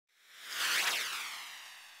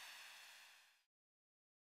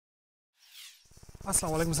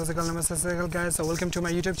Assalamualaikum, Namaste guys. So welcome to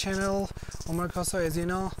my YouTube channel, Umar Khoso, as you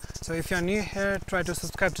know. So if you are new here, try to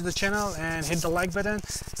subscribe to the channel and hit the like button.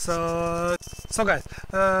 So guys,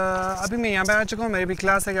 अभी मैं यहाँ पे आ चुका हूँ. मेरी भी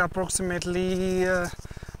class है approximately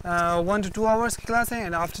 1 to 2 hours की क्लास है,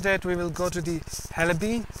 and after that we will go to the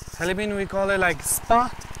Halibin. Halibin we call it like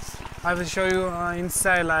spa. I will show you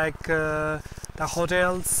inside like the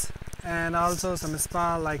hotels and also some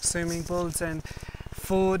spa like swimming pools and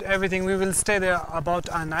food, everything. We will stay there about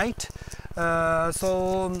a night.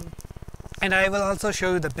 And I will also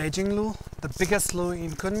show you the Beijing Loo, the biggest loo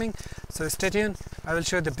in Kunming. So stay tuned. I will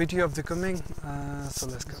show you the beauty of the Kunming. So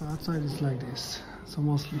let's go. So outside is like this. So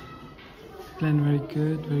mostly planned very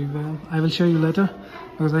good, very well. I will show you later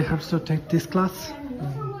because I have to take this class.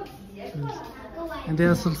 And they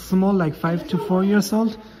are so small, like 5 to 4 years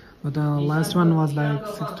old. But the last one was like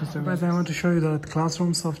 6 to 7. Guys, I want to show you the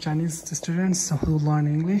classrooms of Chinese students who learn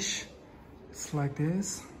English. It's like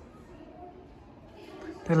this.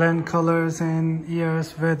 They learn colors and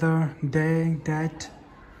years, weather, day, date.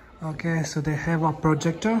 Okay, so they have a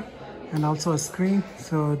projector and also a screen,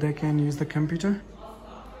 so they can use the computer.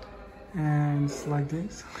 And it's like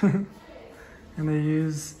this. And they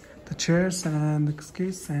use the chairs and the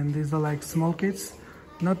kids, and these are like small kids,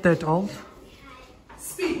 not that old.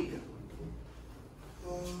 Speak.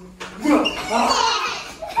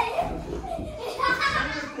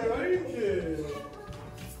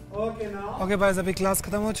 Okay भाई, अभी class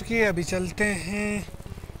ख़त्म हो चुकी है. अभी चलते हैं.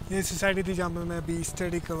 ये सोसाइटी थी जहाँ पर मैं अभी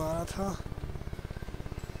स्टडी करवा रहा था.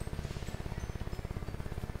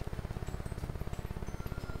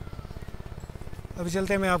 अभी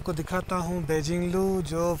चलते हैं, मैं आपको दिखाता हूँ बेजिंग लू,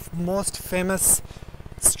 जो most famous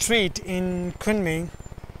street in Kunming.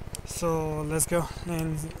 So let's go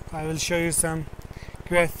and I will show you some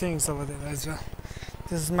great things over there as well.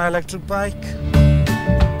 This is my electric bike.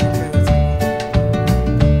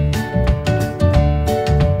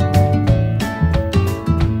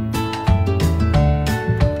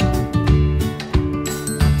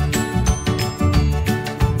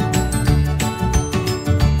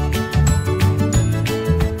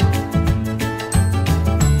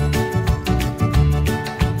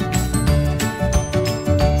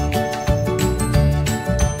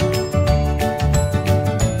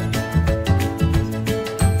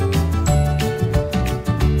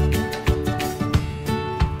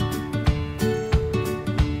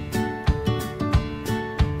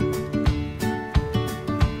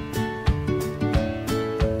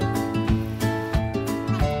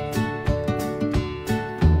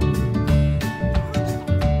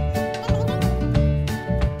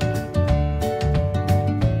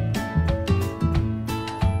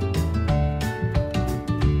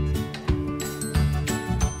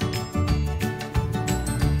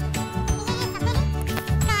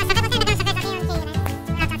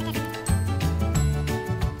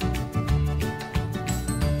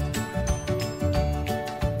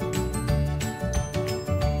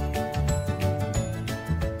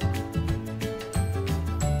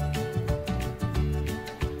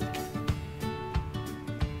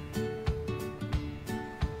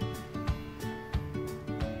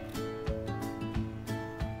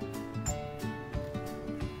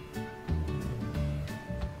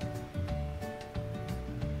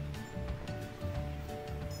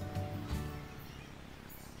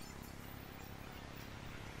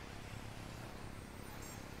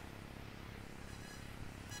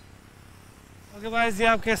 Okay भाई, ये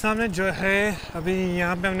आपके सामने जो है, अभी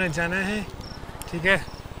यहाँ पे हमने जाना है. ठीक है,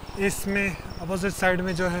 इसमें अपोजिट साइड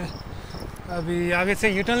में जो है, अभी आगे से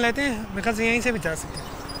यू टर्न लेते हैं. मेरे ख्याल से यहीं से भी जा सकते हैं.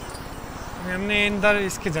 अभी हमने अंदर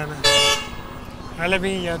इसके जाना है. पहले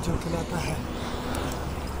भी यार जो खिलाता है.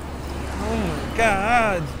 Oh my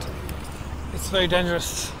God, it's very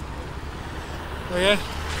dangerous. Okay,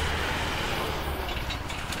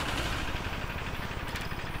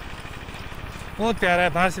 बहुत प्यारा है.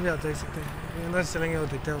 बाहर से भी आप देख सकते हैं. अंदर चलेंगे वो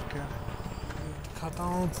देखते हैं. और क्या दिखाता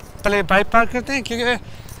हूँ. पहले बाइक पार्क करते हैं क्योंकि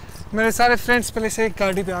मेरे सारे फ्रेंड्स पहले से एक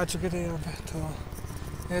गाड़ी पे आ चुके थे यहाँ पे. तो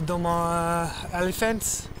ये दो एलिफेंट्स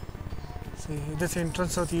से इधर से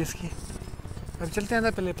एंट्रेंस होती है इसकी. अब चलते हैं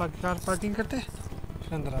अंदर. पहले कार पार्किंग करते हैं,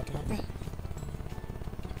 फिर अंदर आते हैं. ओके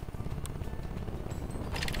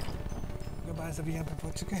बस अभी यहाँ पे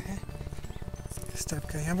पहुँच चुके हैं. इस टाइप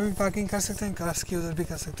का यहाँ पे भी पार्किंग कर सकते हैं, कार्स की उधर भी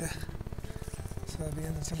कर सकते हैं. सो अभी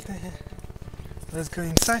अंदर चलते हैं. Let's go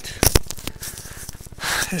inside.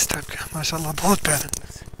 इस टाइप का माशाल्लाह बहुत प्यारा.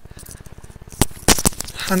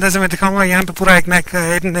 अंदर से मैं दिखाऊंगा. यहाँ पे पूरा एक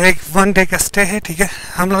 1 डे का स्टे है. ठीक है,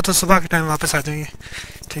 हम लोग तो सुबह के टाइम वापस आ जाएंगे.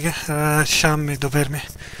 ठीक है, शाम में, दोपहर में.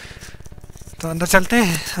 तो अंदर चलते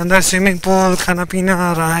हैं. अंदर स्विमिंग पूल, खाना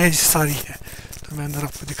पीना, राइड सारी है. तो तो मैं अंदर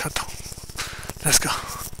आपको दिखाता हूँ। Let's go.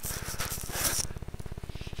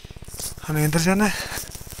 हमें अंदर जाना है।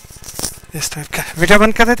 इस टाइप का वीडियो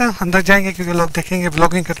बंद कर देता हूँ, अंदर जाएंगे क्योंकि लोग देखेंगे,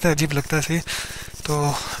 ब्लॉगिंग करते हैं, अजीब लगता है सही। तो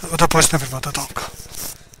उधर पहुँचना फिर बताता हूँ आपको।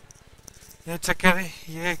 ये चक्कर है,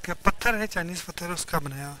 ये एक पत्थर है, चाइनीज़ पत्थर है, उसका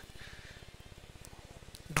बनाया हुआ है,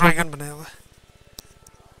 ड्रैगन बनाया हुआ है।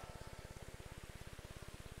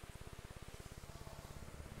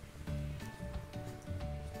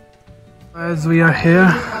 As we are here,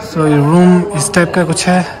 so ये रूम इस टाइप का कुछ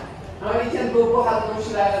है।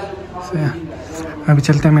 अभी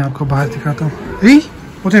चलते हैं, मैं आपको बाहर दिखाता हूँ।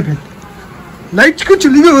 उधर पे लाइट क्यों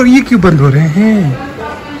चली गई और ये क्यों बंद हो रहे हैं?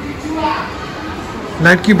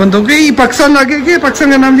 लाइट क्यों बंद हो गई? पाकिस्तान आ गए,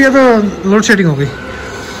 पाकिस्तान का नाम लिया तो लोड शेडिंग हो गई।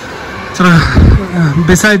 चलो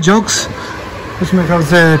बिसाइड जोक्स, उसमें ख्याल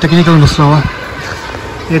से टेक्निकल मसला हुआ।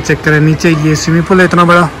 ये चेक करें, नीचे ये स्विमिंग पूल है इतना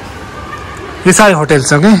बड़ा। ये सारे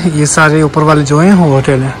होटल्स हैं, ये सारे ऊपर वाले जो हैं वो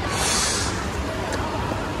होटल हैं।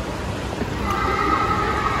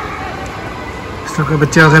 इस तरह के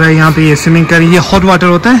बच्चे वगैरह यहाँ पे ये स्विमिंग कर। ये हॉट वाटर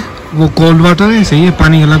होता है, वो कोल्ड वाटर है, सही है,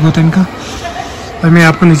 पानी अलग होता है इनका। और मैं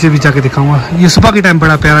आपको नीचे भी जाके दिखाऊंगा। ये सुबह के टाइम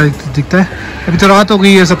बड़ा प्यारा दिखता है। अभी तो रात हो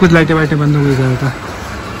गई है, सब कुछ लाइटें वाइटें बंद हो गई ज़्यादातर।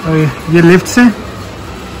 और ये लिफ्ट है।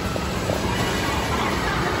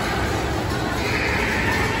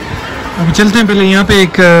 अभी चलते हैं, पहले यहाँ पे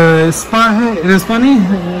एक स्पा है, स्पा नहीं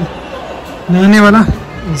नहाने वाला,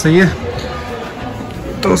 सही है,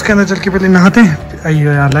 तो उसके अंदर चल के पहले नहाते हैं।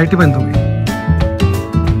 यार लाइट बंद हो गई।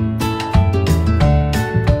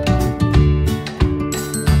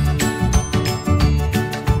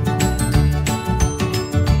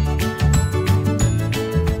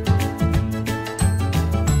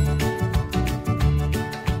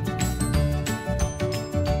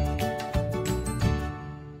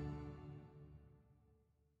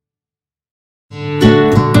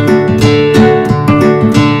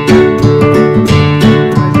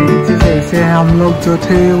 हम लोग जो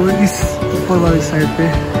थे वो इस ऊपर वाली साइड पे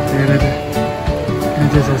रह रहे थे,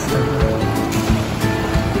 नीचे से इस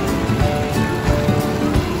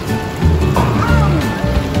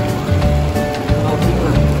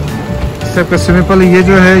टाइप का स्विमिंग पूल। ये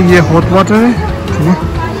जो है ये हॉट वाटर है, ठीक है,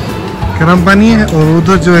 गर्म पानी है, और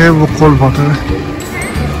उधर जो है वो कोल्ड वाटर है।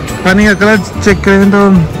 पानी का कलर चेक करें तो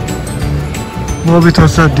वो भी थोड़ा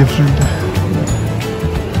सा डिफरेंट है।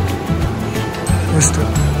 इस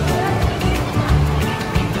तरह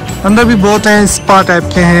अंदर भी बहुत हैं, स्पा टाइप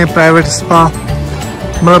के हैं, प्राइवेट स्पा,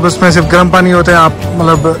 मतलब उसमें सिर्फ गर्म पानी होता है। आप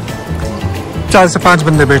मतलब 4 से 5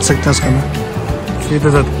 बंदे बैठ सकते हैं उसके अंदर,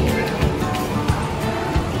 सीधे साथ।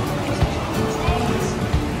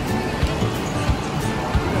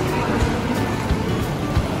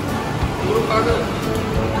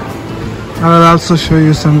 I'll also show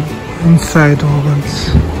you some inside ovens.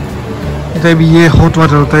 इधर भी ये हॉट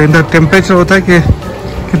वाटर होता है। इधर टेम्परेचर होता है कि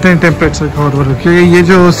कितने टेम्परेचर का हॉट वाटर, क्योंकि ये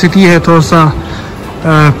जो सिटी है थोड़ा सा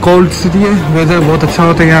कोल्ड सिटी है, वेदर बहुत अच्छा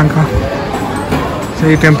होता है यहाँ का,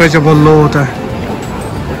 सही, टेम्परेचर बहुत लो होता है।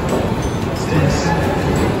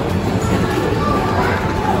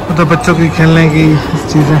 तो बच्चों की खेलने की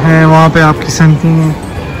चीज़ें हैं वहाँ पे, आपकी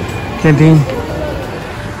कैंटीन।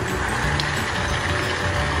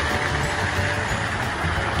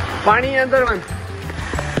 पानी अंदर बन,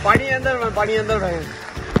 पानी अंदर बन, पानी अंदर बन।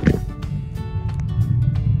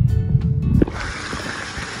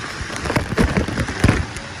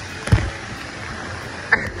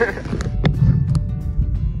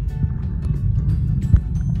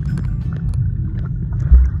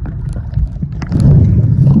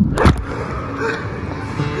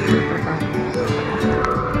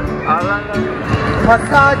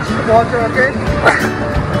 Massage water, okay?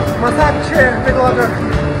 Massage with water.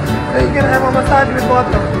 So you can have a massage with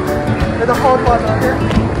water, with a hot water, okay?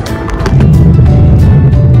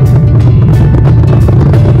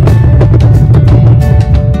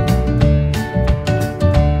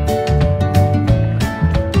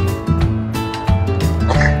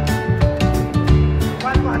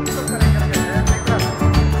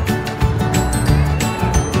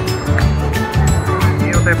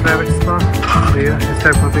 Private spa इस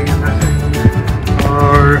टाइप होते हैं अंदर से,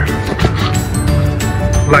 और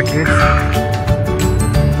black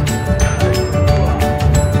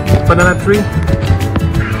banana tree,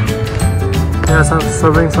 yeah,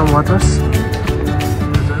 serving some waters.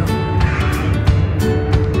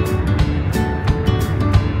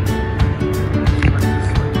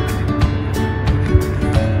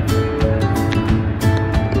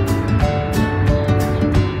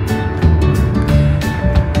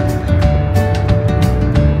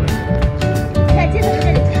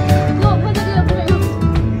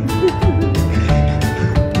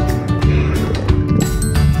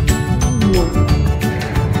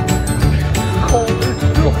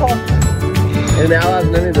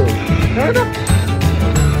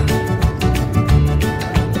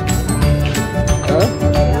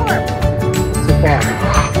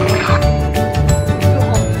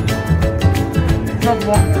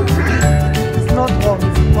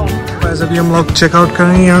 हम लोग चेकआउट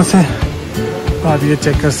करेंगे यहाँ से। आप ये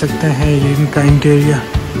चेक कर सकते हैं, ये इनका इंटीरियर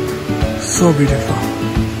सो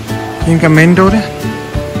ब्यूटीफुल। इनका मेन डोर है।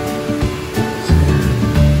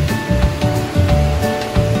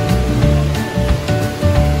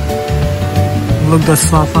 Look the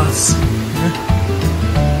sofas.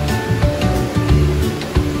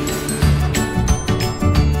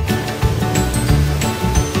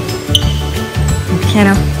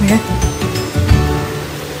 Piano, okay.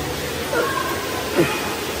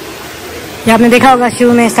 ये आपने देखा होगा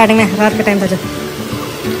शुरू में स्टार्टिंग में रात का टाइम था जब।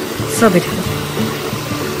 So beautiful.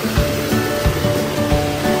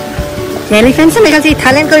 ये एलिफेंट्स मेरे ख्याल से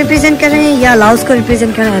थाईलैंड को रिप्रेजेंट कर रहे हैं या लाओस को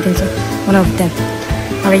रिप्रेजेंट कर रहे हैं, I think so, one of them.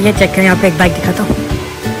 अब ये चेक करें, यहाँ पे एक बाइक दिखाता हूँ।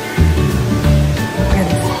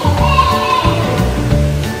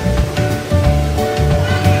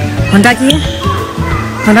 होंडा की है,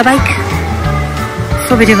 होंडा बाइक,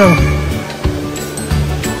 सो ब्यूटीफुल।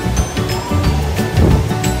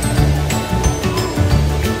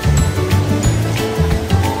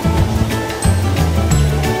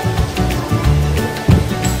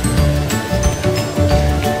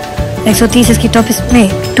 एक 130 इसकी टॉप में,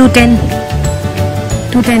 210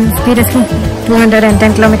 स्पीड इसकी,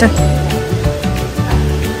 210 kilometer.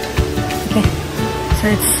 Okay, so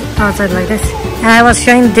it's outside like this. And I was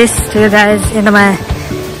showing this to you guys in my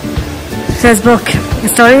Facebook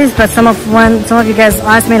stories, but some of you guys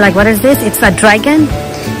asked me like, what is this? It's a dragon.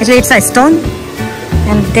 Actually, it's a stone,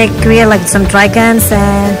 and they create like some dragons,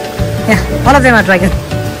 and yeah, all of them are dragons.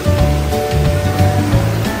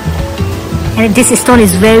 And this stone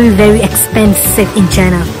is very, very expensive in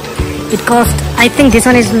China. It cost, I think this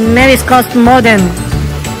one is maybe it's cost more than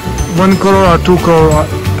 1 crore or 2 crore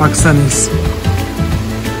Pakistanis.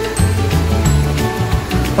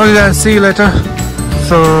 Okay guys, see you later.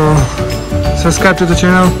 So subscribe to the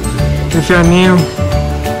channel if you are new.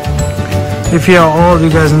 If you are old,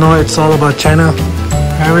 you guys know it's all about China.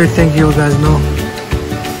 Everything you guys know.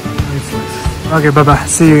 Okay, bye bye.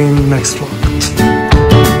 See you in next vlog.